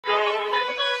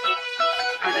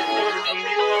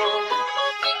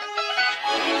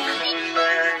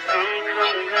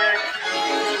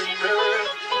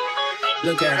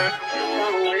Look at her.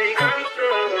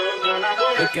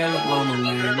 Look at her mama,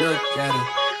 man. Look at her.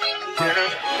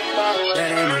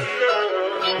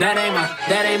 That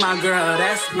ain't my girl.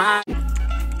 That's my.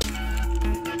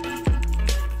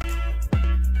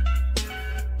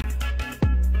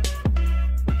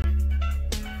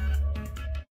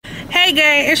 Hey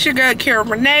gang, it's your girl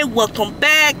Kera.Reneee. Welcome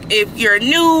back. If you're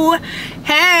new,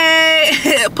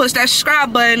 hey, push that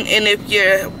subscribe button, and if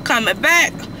you're coming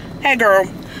back, hey girl.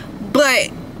 But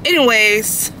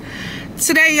anyways,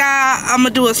 today y'all, I'm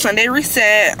gonna do a Sunday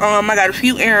reset. I got a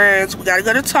few errands. We gotta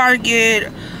go to Target.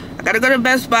 I gotta go to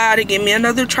Best Buy to get me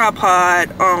another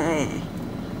tripod. I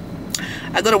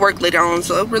go to work later on,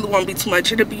 so it really won't be too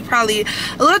much. It'll be probably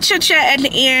a little chit chat at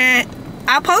the end.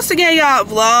 I posted y'all a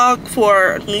vlog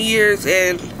for New Year's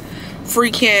and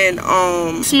freaking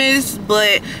Christmas,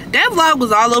 but that vlog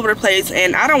was all over the place,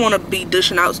 and I don't want to be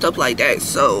dishing out stuff like that.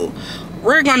 So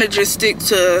we're gonna just stick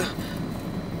to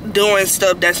doing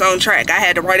stuff that's on track. I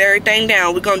had to write everything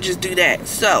down. We're gonna just do that.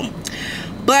 So,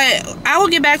 but I will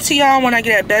get back to y'all when I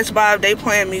get at Best Buy. If they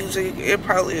playing music, it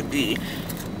probably would be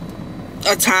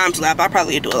a time slap. I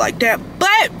probably do it like that,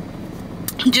 but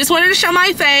just wanted to show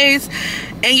my face.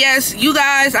 And yes, you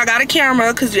guys, I got a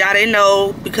camera, because y'all didn't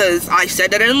know, because I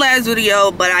said that in the last video,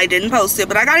 but I didn't post it.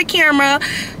 But I got a camera.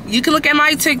 You can look at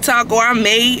my TikTok, or I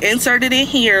may insert it in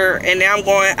here. And now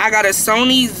I got a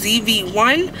Sony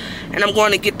ZV-1, and I'm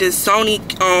going to get this Sony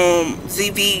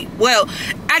ZV, well,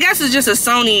 I guess it's just a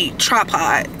Sony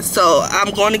tripod. So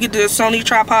I'm going to get the Sony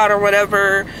tripod or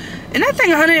whatever, and that thing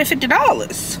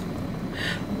 $150.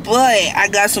 But I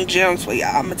got some gems for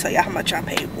y'all. I'm gonna tell y'all how much I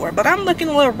paid for it. But I'm looking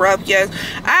a little rough, yes.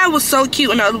 I was so cute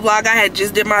in the other vlog. I had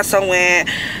just did my sew-in.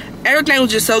 Everything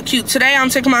was just so cute. Today I'm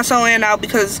taking my sew-in out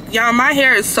because y'all, my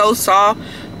hair is so soft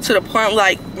to the point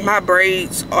like my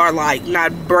braids are like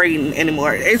not braiding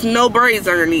anymore. There's no braids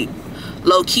underneath,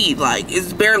 low key, like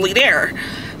it's barely there.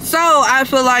 So I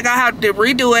feel like I have to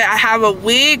redo it. I have a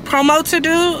wig promo to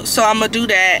do, so I'm gonna do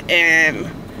that,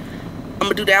 and I'm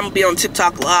gonna be on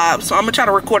TikTok live, so I'm gonna try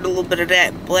to record a little bit of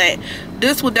that. But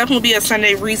this will definitely be a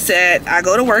Sunday reset. I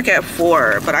go to work at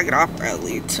 4, but I get off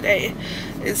early today.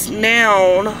 It's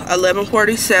now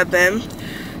 11:47,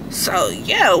 so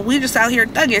yeah, we just out here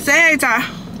thugging. Say hey, Ty.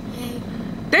 Hey.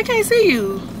 They can't see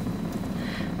you.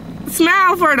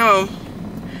 Smile for them.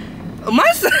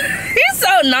 My son, he's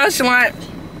so nonchalant.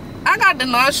 I got the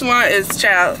nonchalantest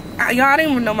child. Y'all, I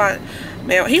didn't even know my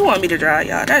man. He wanted me to drive,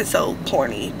 y'all. That's so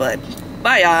corny, but.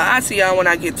 Bye, y'all. I'll see y'all when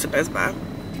I get to Best Buy. I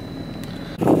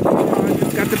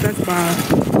just got to Best Buy.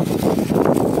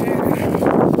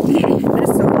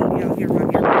 It's so windy out here right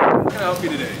here. How can I help you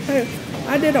today? Hey,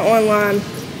 I did an online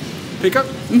pickup?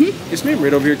 Mm-hmm. Yes, ma'am.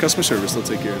 Right over here, customer service. They'll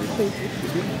take care of you.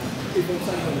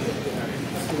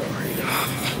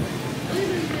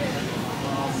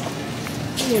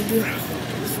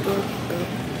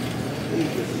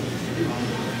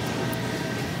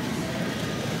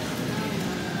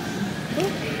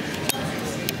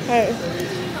 Hey,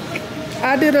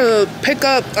 I did a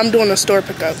pickup. I'm doing a store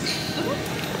pickup.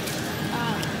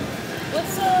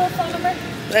 What's the phone number?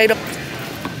 8. Alright,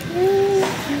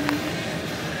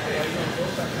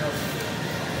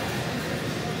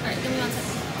 give me 1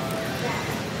 second.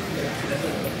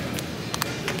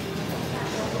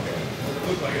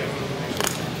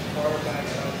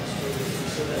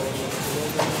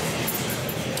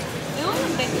 They want a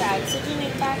big bag, so do you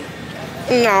need a bag?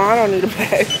 No, I don't need a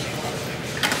bag.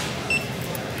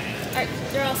 Alright,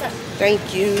 you're all set.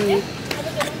 Thank you. Yeah.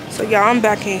 So y'all, I'm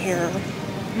back in here.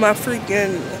 My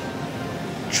freaking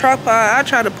tripod, I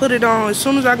tried to put it on as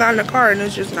soon as I got in the car, and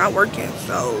it's just not working.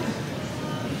 So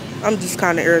I'm just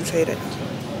kind of irritated.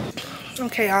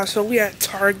 Okay, y'all, so we at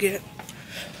Target,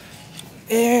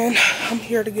 and I'm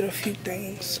here to get a few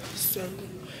things. So,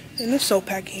 and it's so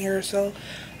packed in here, so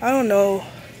I don't know.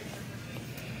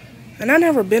 And I've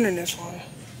never been in this one,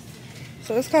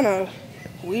 so it's kind of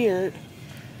weird.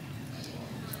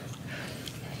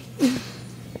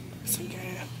 Some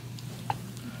gas.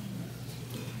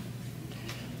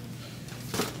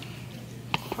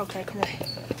 Okay, come here.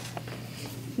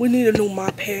 We need a new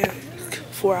mop head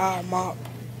for our mop.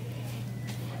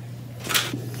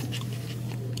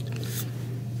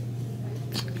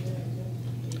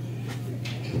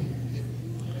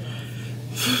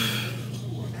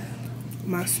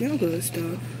 My smell good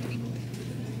stuff.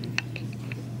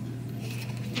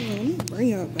 Let me bring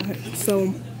it back.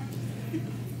 So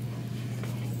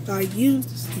I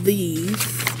used these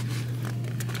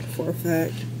for a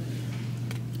fact.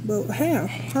 But hey,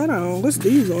 hold on, what's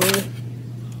these on?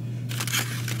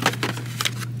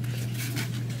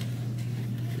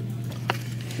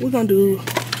 We're gonna do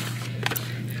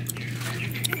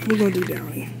We're gonna do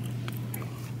Downy.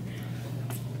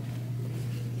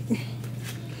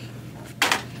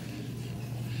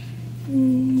 I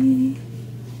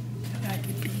gotta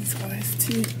get these guys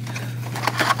too.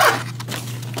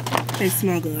 They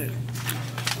smell good.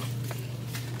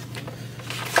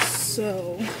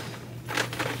 So,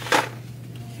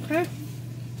 okay.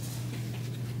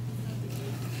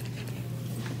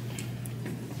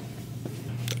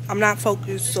 I'm not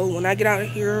focused, so when I get out of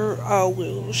here, I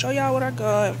will show y'all what I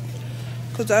got.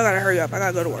 Cause I gotta hurry up. I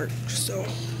gotta go to work. So,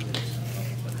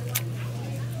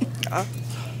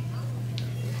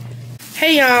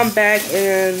 hey y'all, I'm back,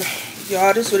 and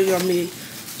y'all, this video gonna be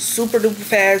super duper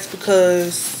fast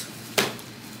because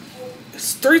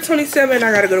it's 3:27.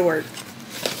 I gotta go to work.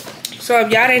 So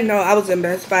if y'all didn't know, I was in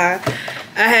Best Buy.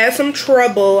 I had some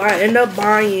trouble. I ended up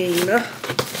buying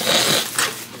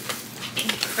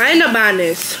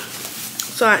this.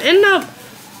 So I ended up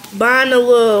buying a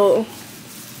little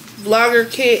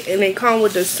vlogger kit, and they come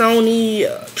with the Sony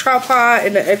tripod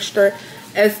and the extra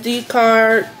SD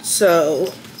card.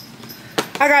 So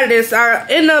I got this. I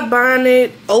ended up buying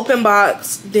it open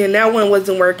box. Then that one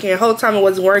wasn't working. The whole time it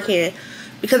wasn't working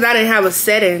because I didn't have a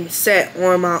setting set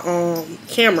on my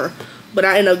camera. But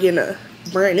I ended up getting a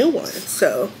brand new one.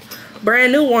 So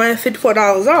brand new one,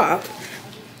 $54 off.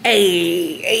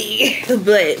 Hey.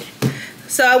 But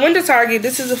so I went to Target.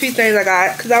 This is a few things I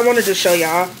got because I wanted to show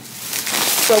y'all.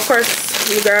 So of course,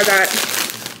 you girl got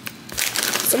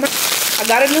I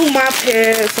got a new mop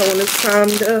head. So when it's time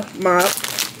to mop,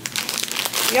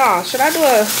 y'all, should I do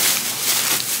a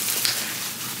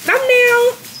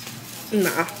thumbnail?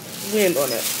 Nah, we ain't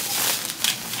doing that.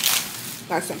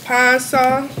 Got some pine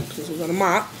saw because we're gonna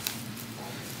mop.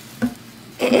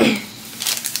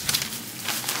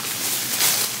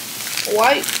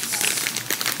 Wipes.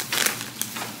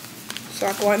 So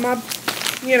I can wipe my,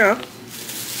 you know.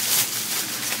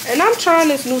 And I'm trying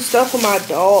this new stuff with my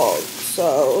dog.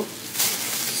 So,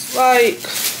 it's like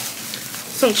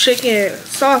some chicken,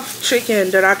 soft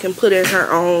chicken that I can put in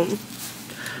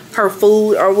her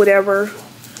food or whatever.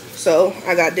 So,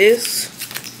 I got this.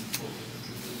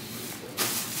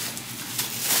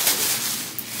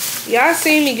 Y'all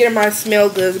seen me getting my smell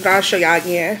goods, but I'll show y'all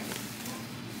again.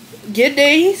 Get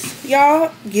these,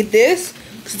 y'all. Get this.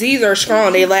 Because these are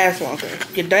strong. They last longer.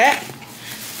 Get that.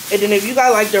 And then if you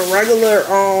got like the regular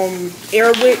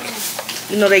Airwick,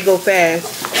 you know they go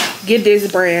fast. Get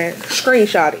this brand.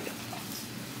 Screenshot it.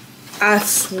 I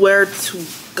swear to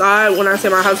God, when I say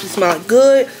my house be smelling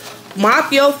good,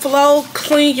 mop your floor,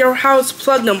 clean your house,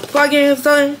 plug them plug-ins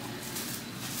in.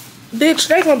 Bitch,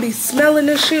 they gonna be smelling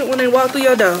this shit when they walk through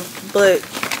your door. But,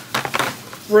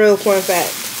 real fun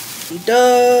fact.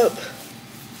 Dub.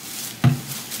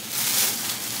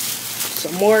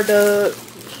 Some more dub.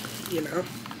 You know.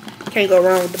 Can't go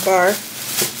wrong with the bar.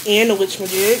 And the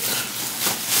witchmajig.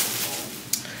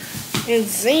 And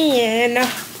then, I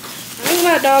gave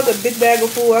my dog a big bag of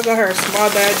food. I got her a small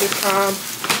bag this time.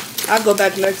 I'll go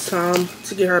back next time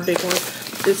to get her a big one.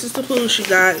 This is the food she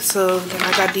got. So, then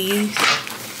I got these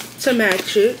to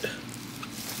match it.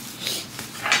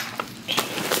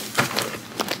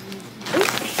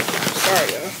 Oops,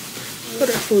 sorry y'all. Put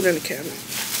her food in the cabinet.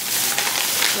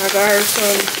 I got her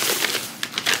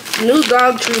some new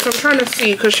dog treats. I'm trying to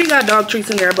see because she got dog treats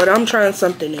in there, but I'm trying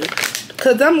something new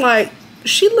because I'm like,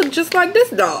 she looked just like this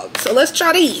dog, so let's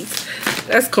try these.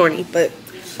 That's corny, but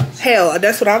hell,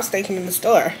 that's what I was thinking in the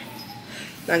store.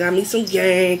 I got me some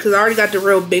gang because I already got the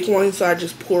real big one, so I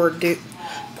just poured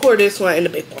this one in the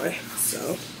big one.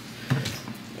 So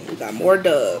we got more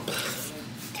dub.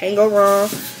 Can't go wrong.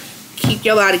 Keep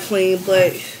your body clean,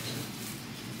 but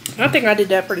I think I did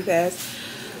that pretty fast.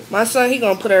 My son, he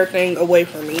gonna put everything away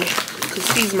from me because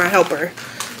he's my helper.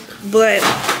 But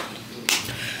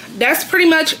that's pretty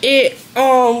much it.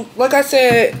 Like I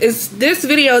said, this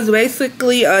video is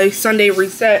basically a Sunday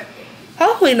reset.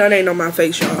 Hopefully none ain't on my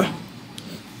face, y'all.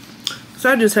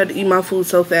 So I just had to eat my food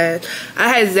so fast. I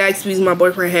had Zaxby's. My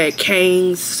boyfriend had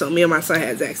Cane's. So me and my son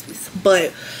had Zaxby's.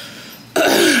 But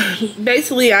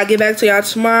basically, I'll get back to y'all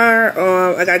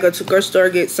tomorrow. I gotta go to the grocery store,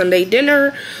 get Sunday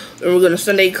dinner. And we're gonna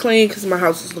Sunday clean because my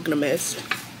house is looking a mess.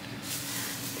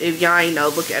 If y'all ain't know,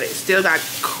 look at it. Still got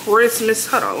Christmas.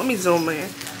 Hold on, let me zoom in.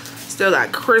 Still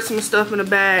got Christmas stuff in the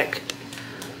back.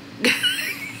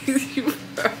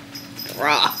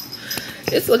 Raw.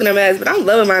 It's looking a mess, but I'm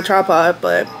loving my tripod.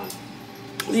 But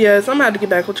yes, I'm about to get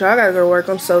back with y'all. I gotta go to work.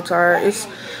 I'm so tired.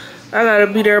 I gotta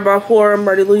be there by 4. I'm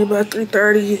ready to leave by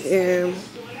 3:30, and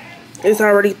it's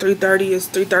already 3:30. It's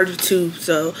 3:32.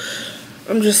 So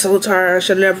I'm just so tired. I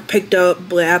should have never picked up,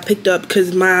 but I picked up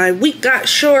because my week got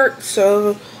short.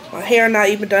 So My hair not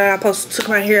even done. I took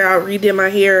my hair out, redid my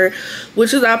hair,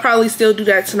 which is I'll probably still do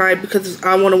that tonight because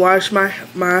I want to wash my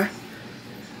I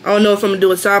don't know if I'm gonna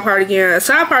do a side part again. A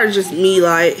side part is just me,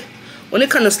 like when it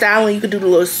comes to styling, you can do the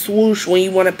little swoosh when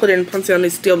you want to put it in ponytail and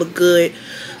it still look good.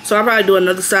 So I'll probably do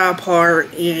another side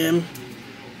part, and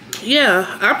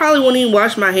yeah, I probably won't even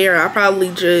wash my hair. I'll probably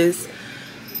just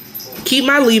keep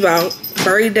my leave out,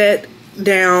 braid that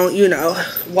down, you know,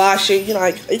 wash it, you know,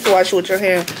 like you can wash it with your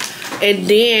hand. And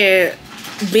then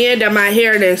bend up my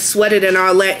hair and then sweat it and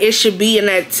all that. It should be in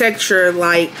that texture,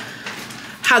 like,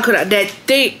 how could I, that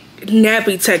thick,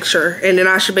 nappy texture. And then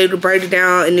I should be able to braid it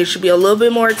down and it should be a little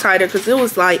bit more tighter because it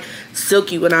was, like,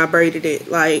 silky when I braided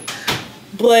it. Like,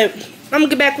 but I'm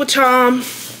going to get back with y'all.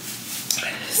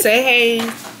 Say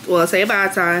hey. Well, say bye,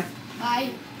 Ty. Hi.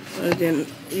 And then,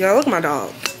 y'all, look at my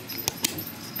dog.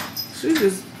 She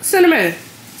just, Cinnamon.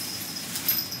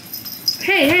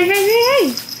 Hey, hey, hey, hey,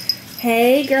 hey.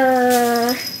 Hey,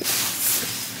 girl.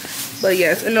 But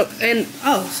yes, and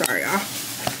oh, sorry, y'all.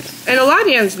 And a lot of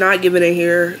yams not giving it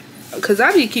here because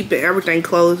I be keeping everything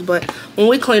closed. But when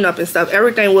we clean up and stuff,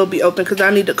 everything will be open because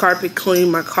I need the carpet clean,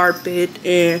 my carpet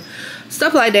and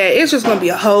stuff like that. It's just gonna be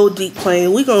a whole deep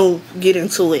clean. We gonna get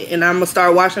into it, and I'm gonna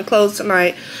start washing clothes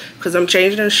tonight because I'm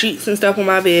changing the sheets and stuff on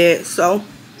my bed. So,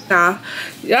 nah,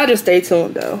 y'all just stay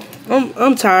tuned though.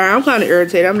 I'm tired. I'm kind of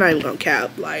irritated. I'm not even gonna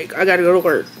cap. Like, I gotta go to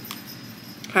work.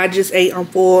 I just ate. I'm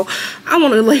full. I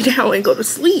want to lay down and go to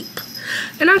sleep.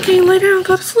 And I can't lay down and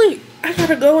go to sleep. I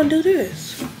gotta go and do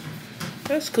this.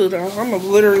 That's cool though. I'm gonna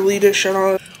literally leave this shirt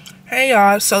on. Hey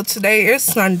y'all. So today is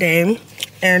Sunday.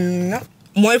 And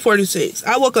 1:46.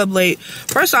 I woke up late.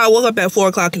 First I woke up at 4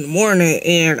 o'clock in the morning.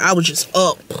 And I was just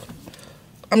up.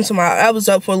 I was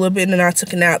up for a little bit and then I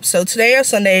took a nap. So today is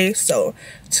Sunday. So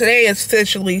today is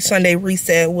officially Sunday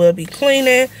reset. We'll be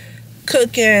cleaning,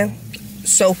 cooking,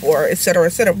 so forth, etc,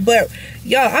 etc. But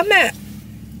y'all, I'm at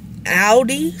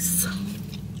Aldi's.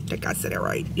 I think I said it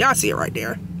right. Y'all see it right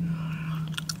there.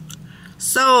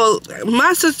 So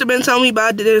my sister been telling me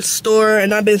about this store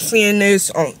and I've been seeing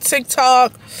this on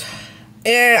TikTok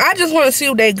and I just want to see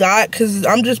what they got because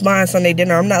I'm just buying Sunday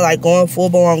dinner. I'm not like going full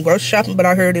blown grocery shopping, but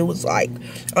I heard it was like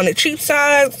on the cheap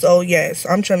side. So yes,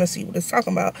 I'm trying to see what it's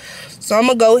talking about. So I'm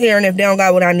gonna go here and if they don't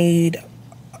got what I need,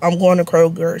 I'm going to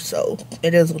Kroger, so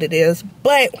it is what it is.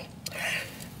 But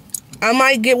I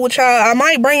might get with y'all. I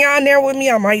might bring y'all in there with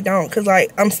me. I might don't. Because,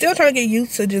 like, I'm still trying to get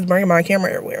used to just bringing my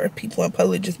camera everywhere. People in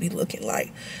public just be looking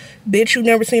like, bitch, you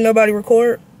never seen nobody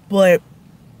record. But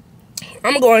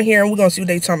I'm going to go in here and we're going to see what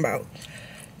they talking about.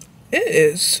 It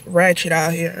is ratchet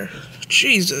out here.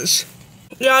 Jesus.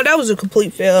 Y'all, that was a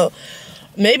complete fail.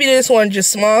 Maybe this one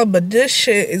just small, but this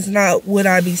shit is not what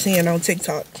I be seeing on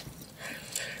TikTok.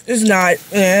 It's not,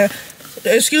 yeah.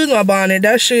 Excuse my bonnet.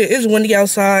 That shit is windy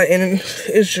outside, and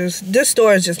it's just, this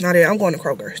store is just not it. I'm going to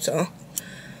Kroger, so.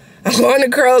 I'm going to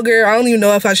Kroger. I don't even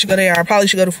know if I should go there. I probably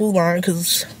should go to Food Line,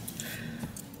 because,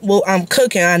 well, I'm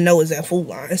cooking. I know it's at Food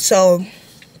Line. So,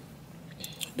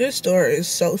 this store is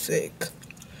so sick.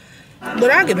 But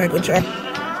I'll get back with y'all.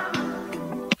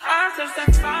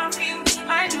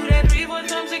 I do that 3 more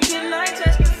times again. I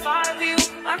testify for you.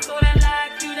 I feel that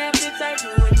like you, that bitch, I do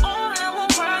it all. I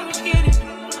won't cry, I'm scared.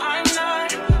 I'm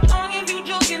not. Long as you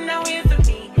joking now here for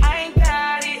me. I ain't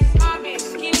got it. I've been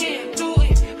skinny do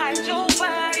it. I your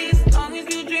body. As long as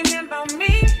you dreaming about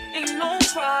me, ain't no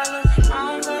problem.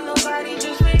 I don't got nobody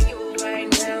just like you right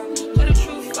now. But the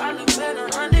truth, I look better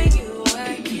under you.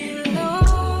 I get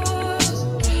lost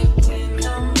when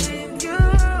I'm with you.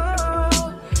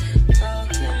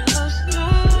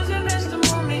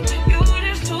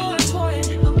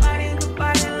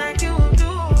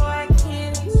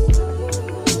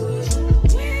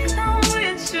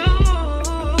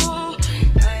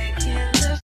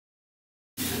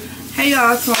 Hey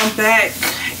y'all, so I'm back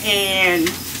and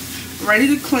ready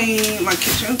to clean. My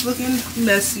kitchen's looking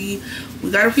messy.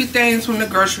 We got a few things from the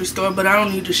grocery store, but I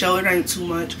don't need to show it, ain't too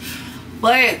much.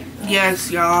 But yes,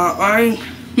 y'all, I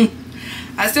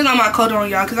still got my coat on,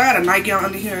 y'all, because I got a nightgown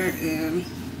under here and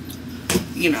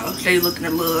you know, they looking a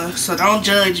little, so don't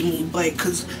judge me, but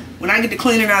because when I get to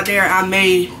cleaning out there, I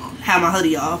may have my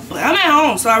hoodie off, but I'm at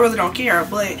home, so I really don't care.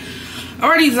 But I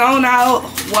already zoned out,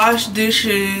 wash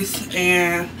dishes,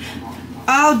 and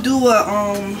I'll do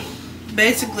a,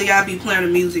 basically I'll be playing the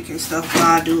music and stuff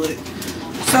while I do it.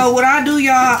 So what I do,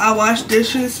 y'all, I wash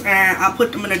dishes and I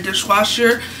put them in a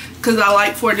dishwasher because I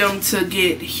like for them to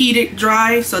get heated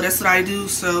dry, so that's what I do.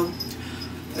 So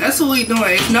that's what we doing.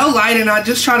 It's no lighting. I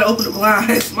just try to open the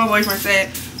blinds. My boyfriend said,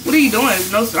 what are you doing?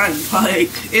 It's no sign. Like,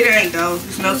 it ain't though.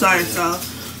 It's no sign. So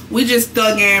we just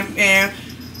dug in and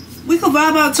we could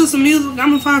vibe out to some music.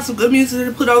 I'm gonna find some good music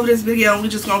to put over this video, and we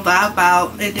just gonna vibe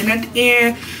out. And then at the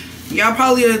end, y'all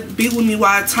probably be with me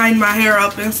while I tighten my hair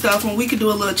up and stuff, and we could do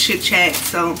a little chit chat.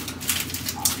 So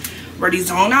ready to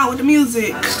zone out with the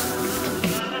music.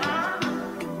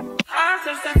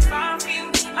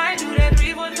 I do that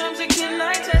 3 more times again.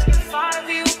 I testify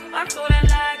for you. I'm so that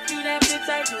like you, that bitch.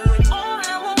 I do it all.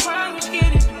 I won't cry, was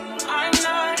kidding. I'm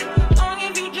not. Long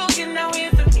as you joking, now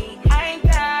it's for me. I ain't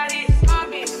got it. My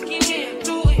bitch can get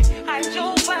through it. I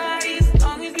your body. As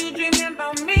long as you dreaming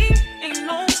about me, ain't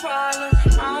no problem.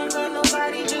 I don't got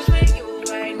nobody just with you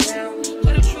right now.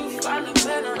 But the truth, I look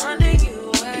better under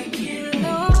you. I get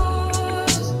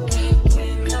lost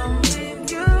when I'm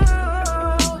with you.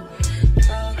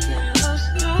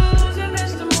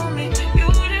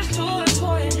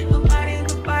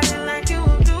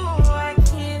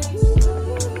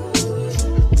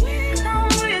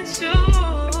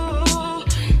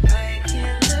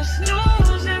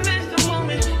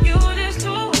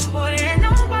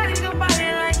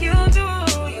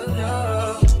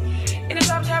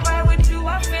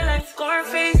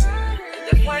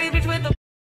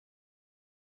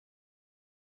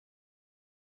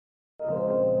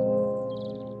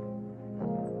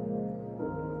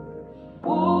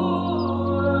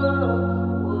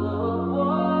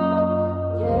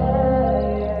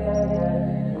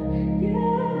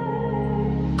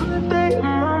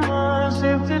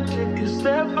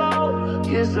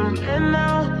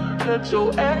 Cut your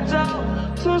edge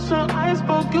out to some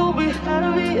iceberg, you'll be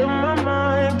heavy in my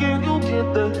mind. Can you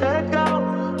get the heck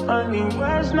out? I need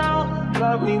rest now,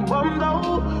 got me bummed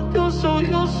out. You so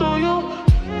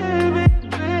baby,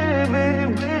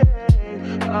 baby, baby.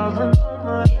 I've been on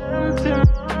my empty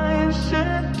mind,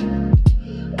 shit.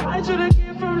 I should've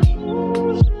came from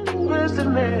losing the rest of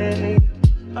me.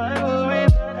 I worry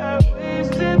that I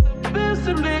wasted the best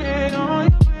of me on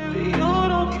you, baby, you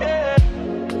don't care.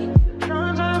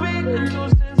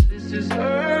 This is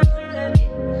urgent.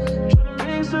 Trying to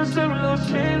make some little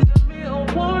change to me. I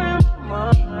want in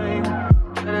my mind.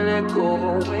 Gotta let go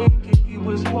away. He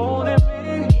was holding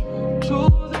me.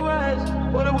 Choose the right,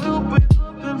 but it will break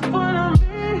up in front of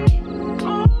me.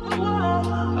 On the wall,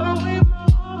 I wait my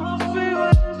almost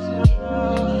favorites.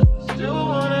 Still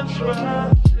wanna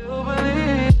try, still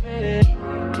believe it.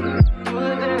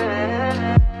 Good days.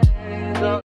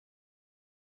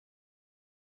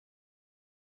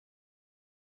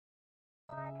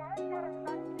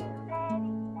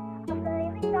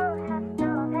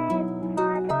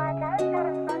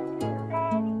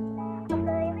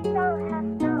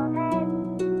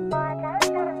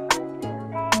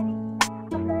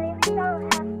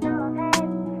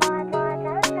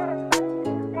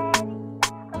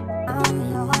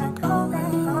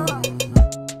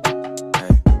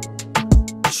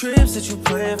 Trips that you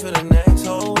plan for the next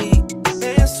whole week.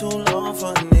 It's too long for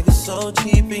a nigga so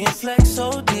cheap. Being flex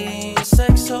so D,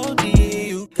 sex so D.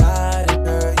 You got it,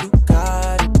 girl, you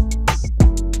got it.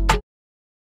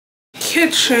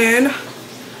 Kitchen.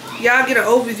 Y'all get an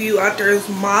overview out there is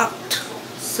mopped.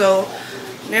 So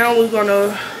now we're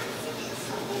gonna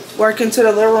work into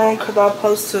the living room because I'm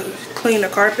supposed to clean the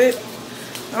carpet.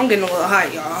 I'm getting a little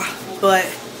hot, y'all. But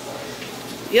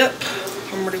yep,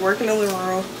 I'm already working in the living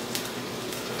room.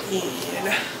 And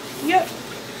yep,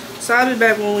 so I'll be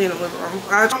back when we in the living room.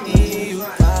 You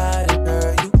got it,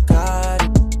 girl, you got it.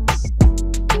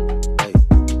 Hey.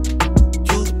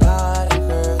 You got it,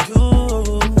 girl,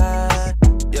 you got it.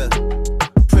 Yeah.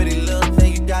 Pretty little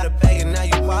thing, you got a bag and now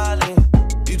you wildin'.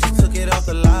 You just took it off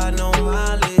the line, no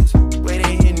mileage. Wait,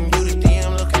 they hitting you, the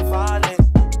DM looking violent.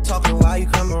 Talking while you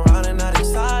come around and now they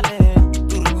silent.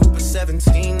 Through the Cooper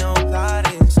 17, no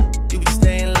guidance. You be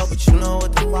staying low, but you know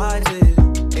what the price is.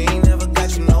 Ain't never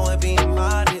got you know it being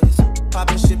modest.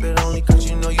 Poppin' shit, but only cause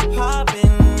you know you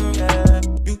poppin', yeah.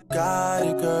 You got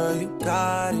it, girl, you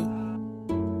got it.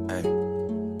 Hey.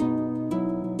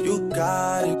 You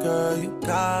got it, girl, you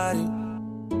got it.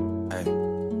 Hey.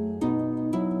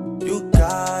 You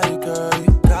got it, girl,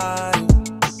 you got it.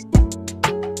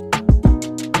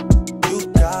 You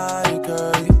got it,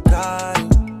 girl, you got it.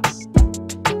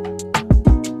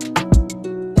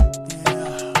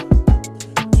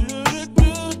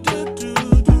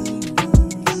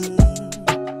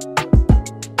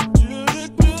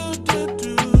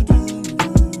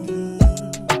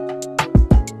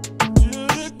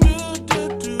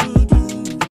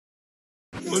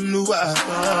 Wonder why I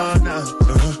thought now.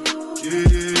 Yeah,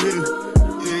 yeah, yeah,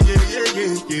 yeah, yeah,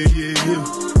 yeah, yeah,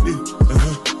 yeah,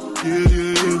 yeah,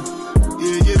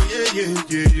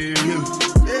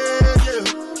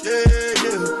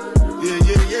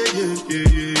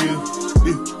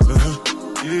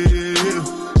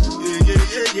 yeah,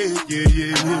 yeah, yeah, Yeah,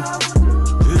 yeah, yeah.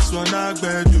 This one I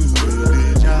bet you will be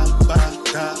ja.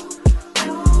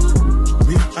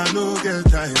 Me, I no get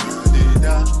time,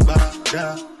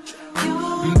 da.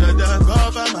 Dada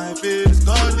cover my face,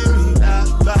 calling me da.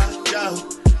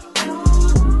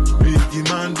 Biggie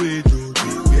man, we do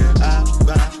big,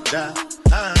 da.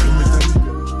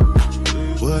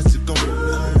 What's it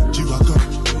going? G-Wagon,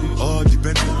 all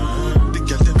depend. The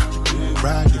girl them,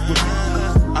 ride the whip.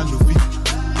 I know we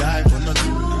die for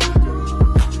nothing.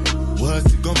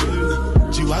 What's it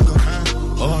going? G-Wagon,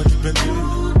 all depend.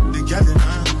 The girl them,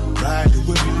 ride the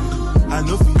whip. I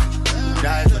know we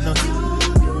die for nothing.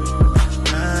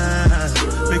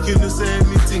 Make you no say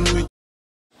anything with.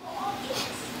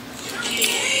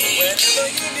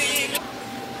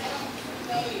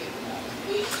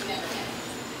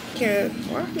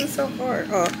 Why is it so hard?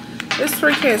 Oh, this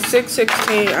freaking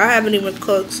 6:16. I haven't even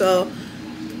cooked, so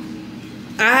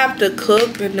I have to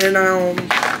cook and then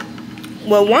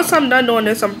well, once I'm done doing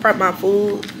this, I'm prep my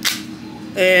food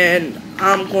and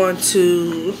I'm going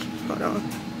to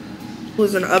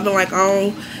who's in the oven. Like, I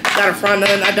don't gotta fry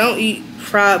nothing. I don't eat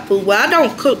fried food. Well, I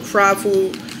don't cook fried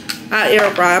food. I air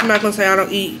fry. I'm not gonna say I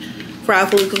don't eat fried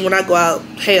food because when I go out,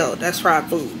 hell, that's fried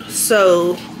food.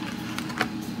 So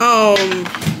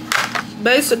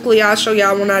basically I'll show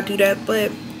y'all when I do that,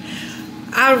 but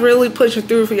I really push it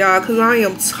through for y'all because I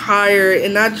am tired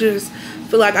and I just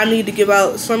feel like I need to give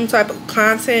out some type of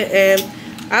content. And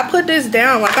I put this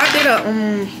down, like I did a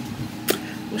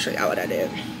let me show y'all what I did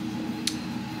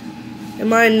in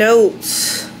my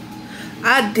notes.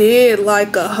 I did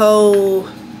like a whole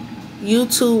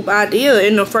YouTube idea,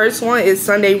 and the first one is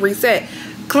Sunday reset,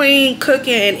 clean,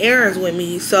 cooking, and errands with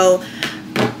me. So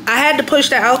I had to push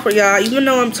that out for y'all, even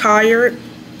though I'm tired.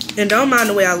 And don't mind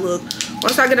the way I look.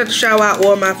 Once I get out the shower, I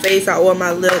oil my face, I oil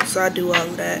my lips, I do all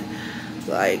of that.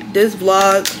 Like, this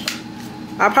vlog,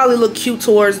 I probably look cute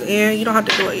towards the end. You don't have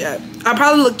to do it yet. I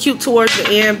probably look cute towards the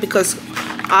end because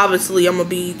obviously I'm going to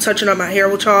be touching up my hair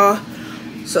with y'all.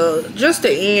 So, just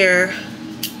the end.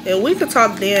 And we could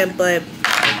talk then, but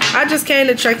I just came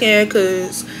to check in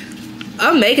because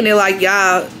I'm making it like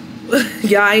y'all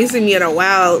ain't seen me in a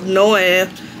while, knowing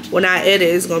when I edit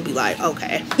it's gonna be like,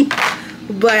 okay.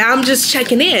 But I'm just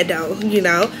checking in though, you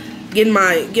know, getting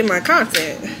my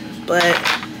content. But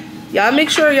y'all make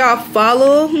sure y'all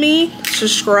follow me,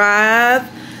 subscribe,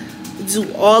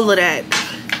 do all of that,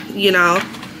 you know,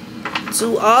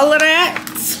 do all of that.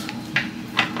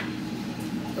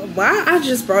 Why I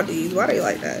just brought these? Why they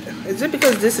like that? Is it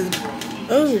because this is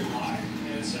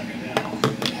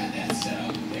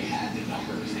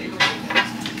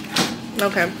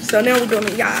okay, so now we're doing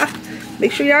it, y'all.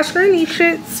 Make sure y'all screen these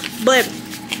shits, but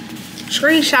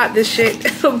screenshot this shit.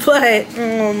 But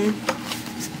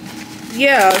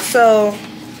yeah, so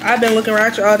I've been looking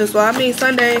around all this while. I mean,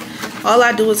 Sunday, all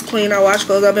I do is clean. I wash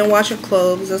clothes. I've been washing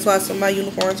clothes. That's why some of my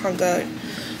uniforms hung up.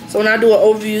 So when I do an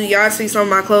overview, y'all see some of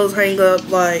my clothes hang up.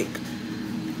 Like,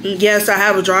 yes, I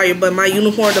have a dryer, but my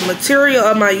uniform, the material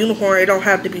of my uniform, it don't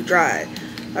have to be dried.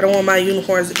 I don't want my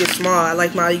uniforms to get small. I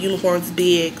like my uniforms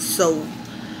big, so.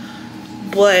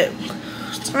 But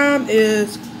time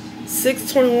is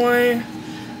 6:21.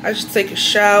 I should take a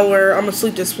shower. I'm gonna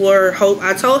sweep this floor.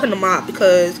 I told him to mop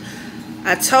because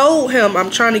I told him I'm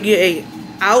trying to get a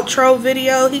outro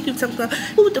video. He keeps telling me,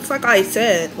 what the fuck I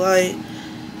said? Like,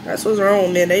 that's what's wrong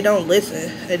with men. They don't listen.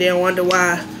 And then wonder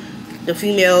why the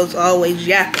females always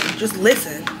yapping. Just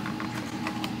listen.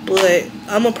 But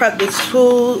I'm gonna prep this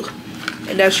food.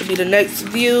 And that should be the next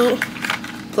view.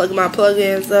 Plug my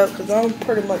plugins up because I'm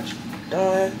pretty much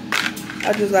done.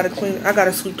 I just gotta clean. I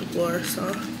gotta sweep the floor.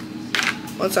 So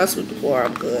once I sweep the floor,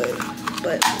 I'm good.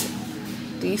 But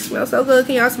these smell so good.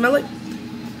 Can y'all smell it?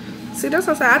 See, that's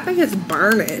what I'm saying. I think it's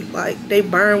burning. Like, they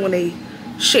burn when they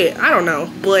shit. I don't know.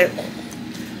 But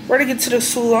we're to get to the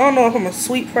food. I don't know if I'm gonna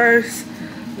sweep first.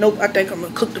 Nope. I think I'm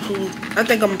gonna cook the food. I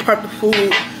think I'm gonna prep the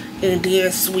food and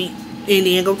then sweep and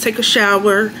then go take a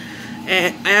shower.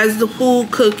 And as the food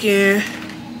cooking,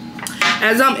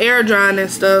 as I'm air drying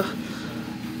and stuff,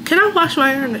 can I wash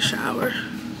my hair in the shower?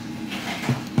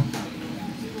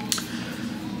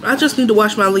 I just need to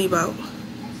wash my leave out.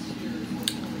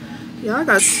 Yeah, I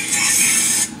got.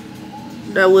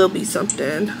 That will be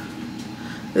something.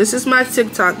 This is my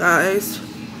TikTok, guys.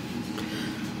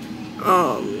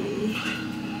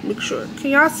 Make sure.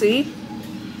 Can y'all see?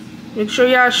 Make sure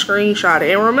y'all screenshot it.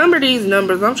 And remember these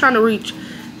numbers. I'm trying to reach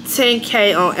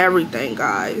 10K on everything,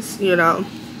 guys. You know,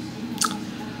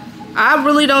 I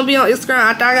really don't be on Instagram.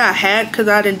 I thought I got hacked because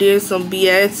I done did some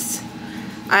BS.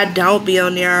 I don't be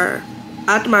on there.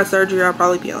 After my surgery, I'll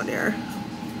probably be on there.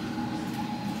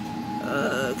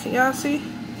 Can y'all see?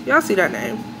 Y'all see that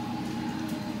name?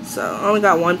 So I only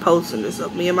got one post in this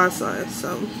of me and my son.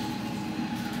 So,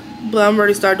 but I'm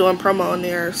ready to start doing promo on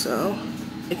there. So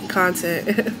making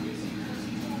content.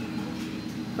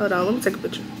 Hold on, let me take a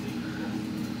picture.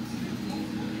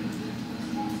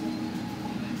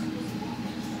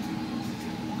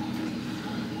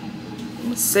 I'm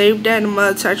gonna save that and I'm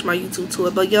gonna attach my YouTube to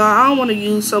it. But y'all, I don't want to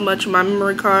use so much of my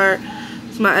memory card.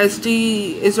 So my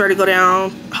SD is ready to go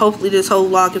down. Hopefully this whole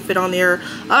vlog can fit on there.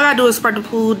 All I gotta do is prep the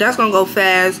food. That's gonna go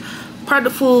fast. Prep the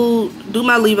food, do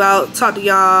my leave out, talk to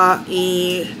y'all,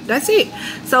 and that's it.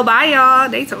 So bye y'all.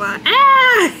 They talk about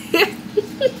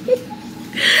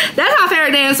That's my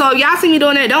favorite dance. So if y'all see me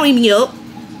doing that, don't eat me up.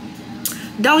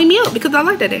 Don't eat me up because I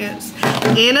like that dance.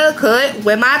 In a cut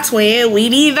with my twin, we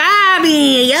be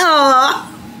vibing, y'all.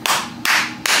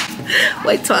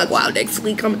 Wait till I go out next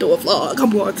week. I'm gonna do a vlog. I'm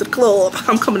going to the club.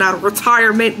 I'm coming out of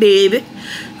retirement, baby.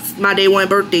 It's my day 1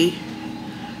 birthday.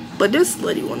 But this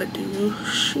lady wanna do.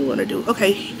 She wanna do.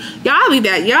 Okay, y'all, I'll be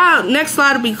back. Y'all, next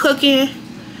slide will be cooking.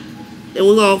 Then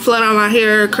we're gonna flood out my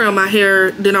hair, curl my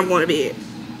hair. Then I'm going to bed.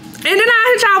 And then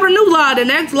I'll hit y'all with a new vlog. The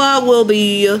next vlog will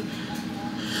be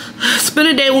spend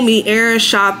a day with me, errand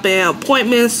shopping,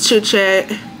 appointments, chit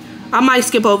chat. I might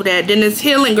skip over that. Then it's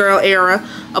healing girl era,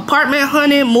 apartment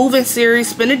hunting, moving series,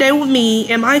 spend a day with me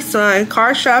and my son,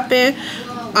 car shopping.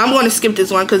 I'm gonna skip this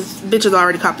one because bitches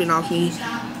already copying off me.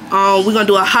 We're gonna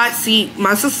do a hot seat.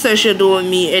 My sister said she'll do it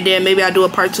with me, and then maybe I'll do a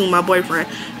part 2 with my boyfriend.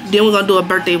 Then we're gonna do a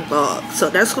birthday vlog. So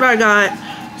that's what I got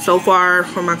so far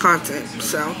for my content.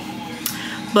 So,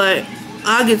 but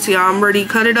I'll get to y'all. I'm ready to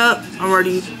cut it up. I'm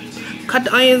ready to cut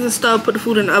the onions and stuff, put the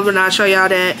food in the oven. I'll show y'all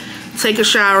that. Take a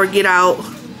shower, get out,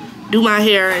 do my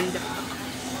hair, and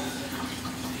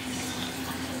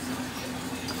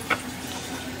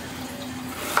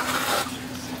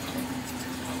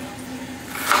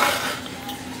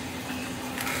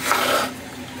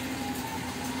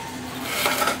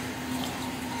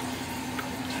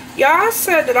y'all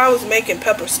said that I was making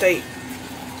pepper steak.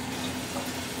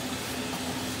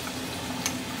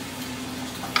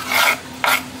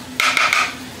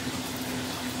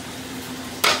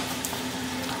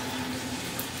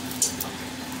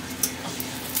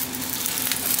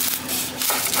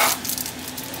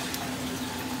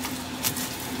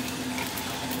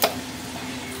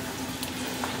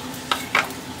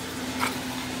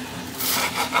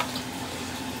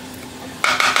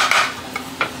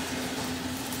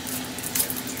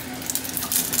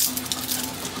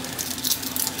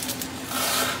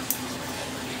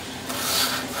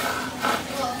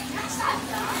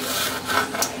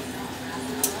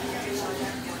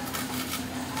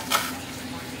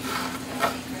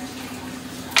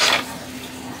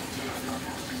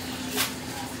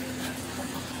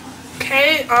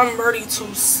 Okay, I'm ready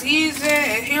to season,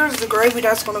 and here's the gravy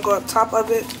that's gonna go up top of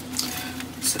it.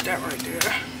 Sit that right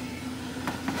there.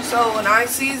 So when I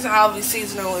season, I'll be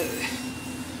seasoning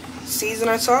with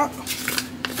seasoning salt.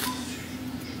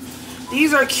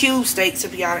 These are cube steaks,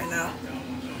 if y'all didn't know.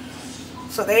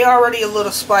 So they already a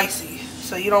little spicy,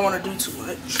 so you don't want to do too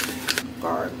much.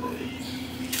 Garlic.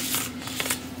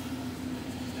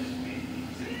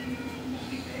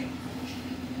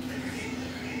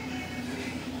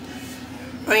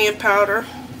 Onion powder.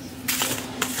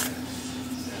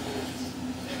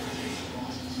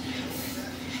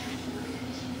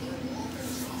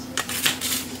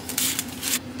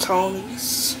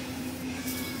 Tony's.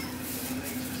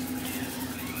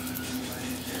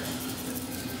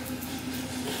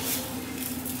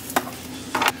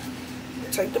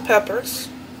 Take the peppers.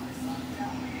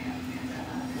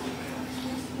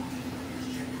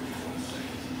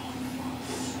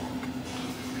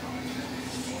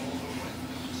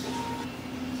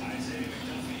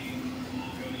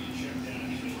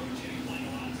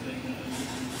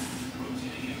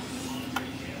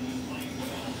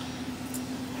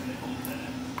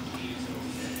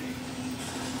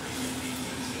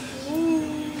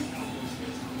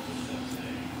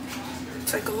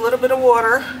 Take a little bit of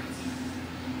water.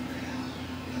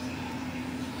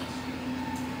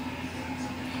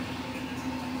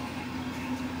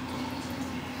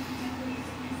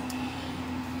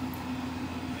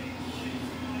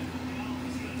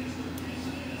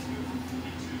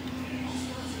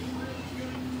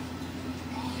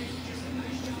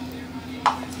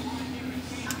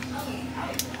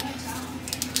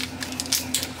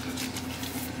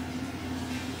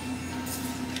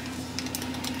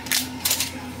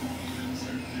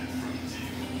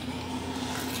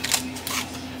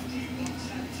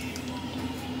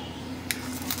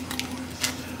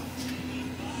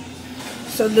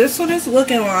 So this one is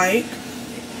looking like.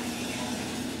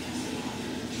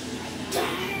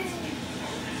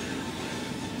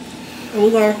 And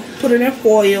we're gonna put it in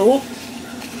foil.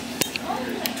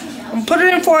 I'm putting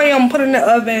it in foil, I'm putting it in the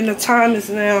oven. The time is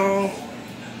now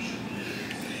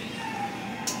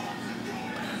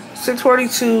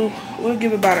 6:42. We'll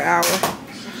give it about an hour.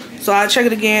 So I'll check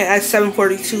it again at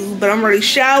 7:42. But I'm ready to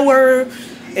shower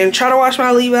and try to wash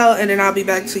my leave out, and then I'll be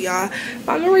back to y'all.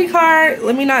 My memory card,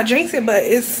 let me not jinx it, but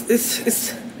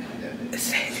it's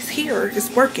here. It's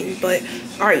working. But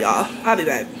alright, y'all, I'll be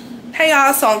back. Hey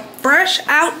y'all, so I'm fresh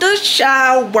out the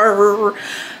shower.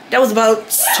 That was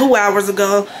about 2 hours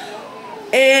ago.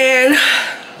 And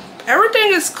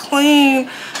everything is clean.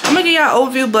 I'm gonna give y'all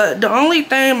an overview, but the only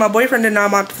thing, my boyfriend did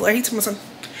not mop the floor. He told me something.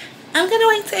 I'm gonna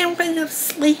wait till everybody goes to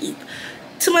sleep.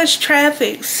 Too much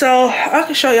traffic. So I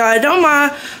can show y'all. I don't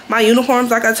mind my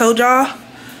uniforms, like I told y'all.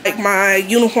 Like my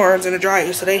uniforms in the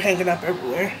dryer, so they hanging up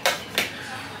everywhere.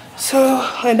 So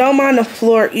I don't mind the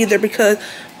floor either, because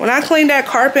when I cleaned that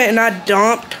carpet and I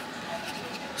dumped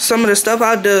some of the stuff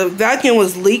out, the vacuum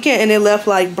was leaking and it left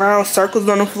like brown circles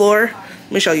on the floor.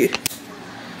 Let me show you.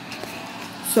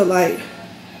 So like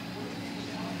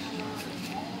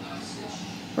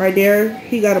right there,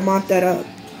 he gotta mop that up.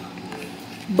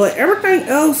 But everything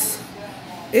else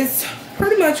is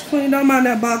pretty much clean. Don't mind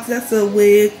that box. That's a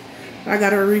wig I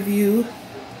gotta review.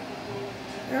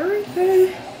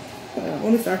 Everything. Let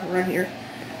me start from right here.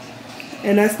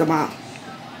 And that's the mop.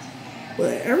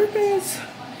 But everything's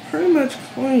pretty much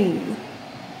clean.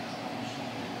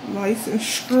 Nice and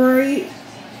straight.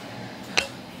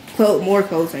 More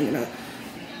clothes hanging up.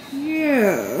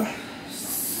 Yeah.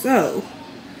 So.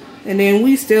 And then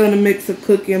we still in the mix of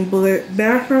cooking, but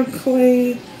bathroom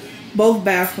clean. Both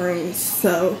bathrooms.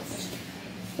 So.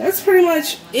 That's pretty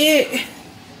much it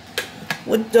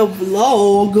with the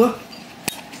vlog.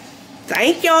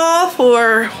 Thank y'all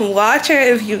for watching.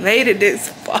 If you made it this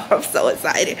far, I'm so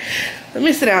excited. Let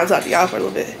me sit down and talk to y'all for a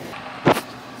little bit.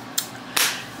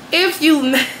 If you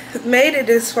made it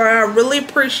this far, I really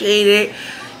appreciate it.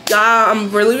 Y'all,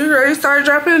 I'm really ready to start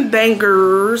dropping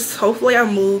bangers. Hopefully I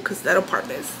move, because that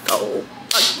apartment is so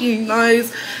fucking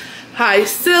nice. High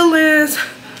ceilings,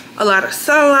 a lot of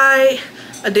sunlight,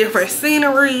 a different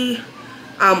scenery.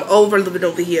 I'm over living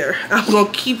over here. I'm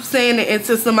gonna keep saying it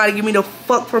until somebody give me the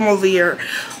fuck from over here.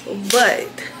 But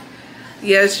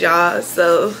yes, y'all,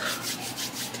 so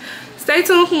stay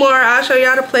tuned for more. I'll show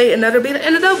y'all how to play, and that'll be the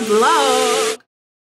end of the vlog.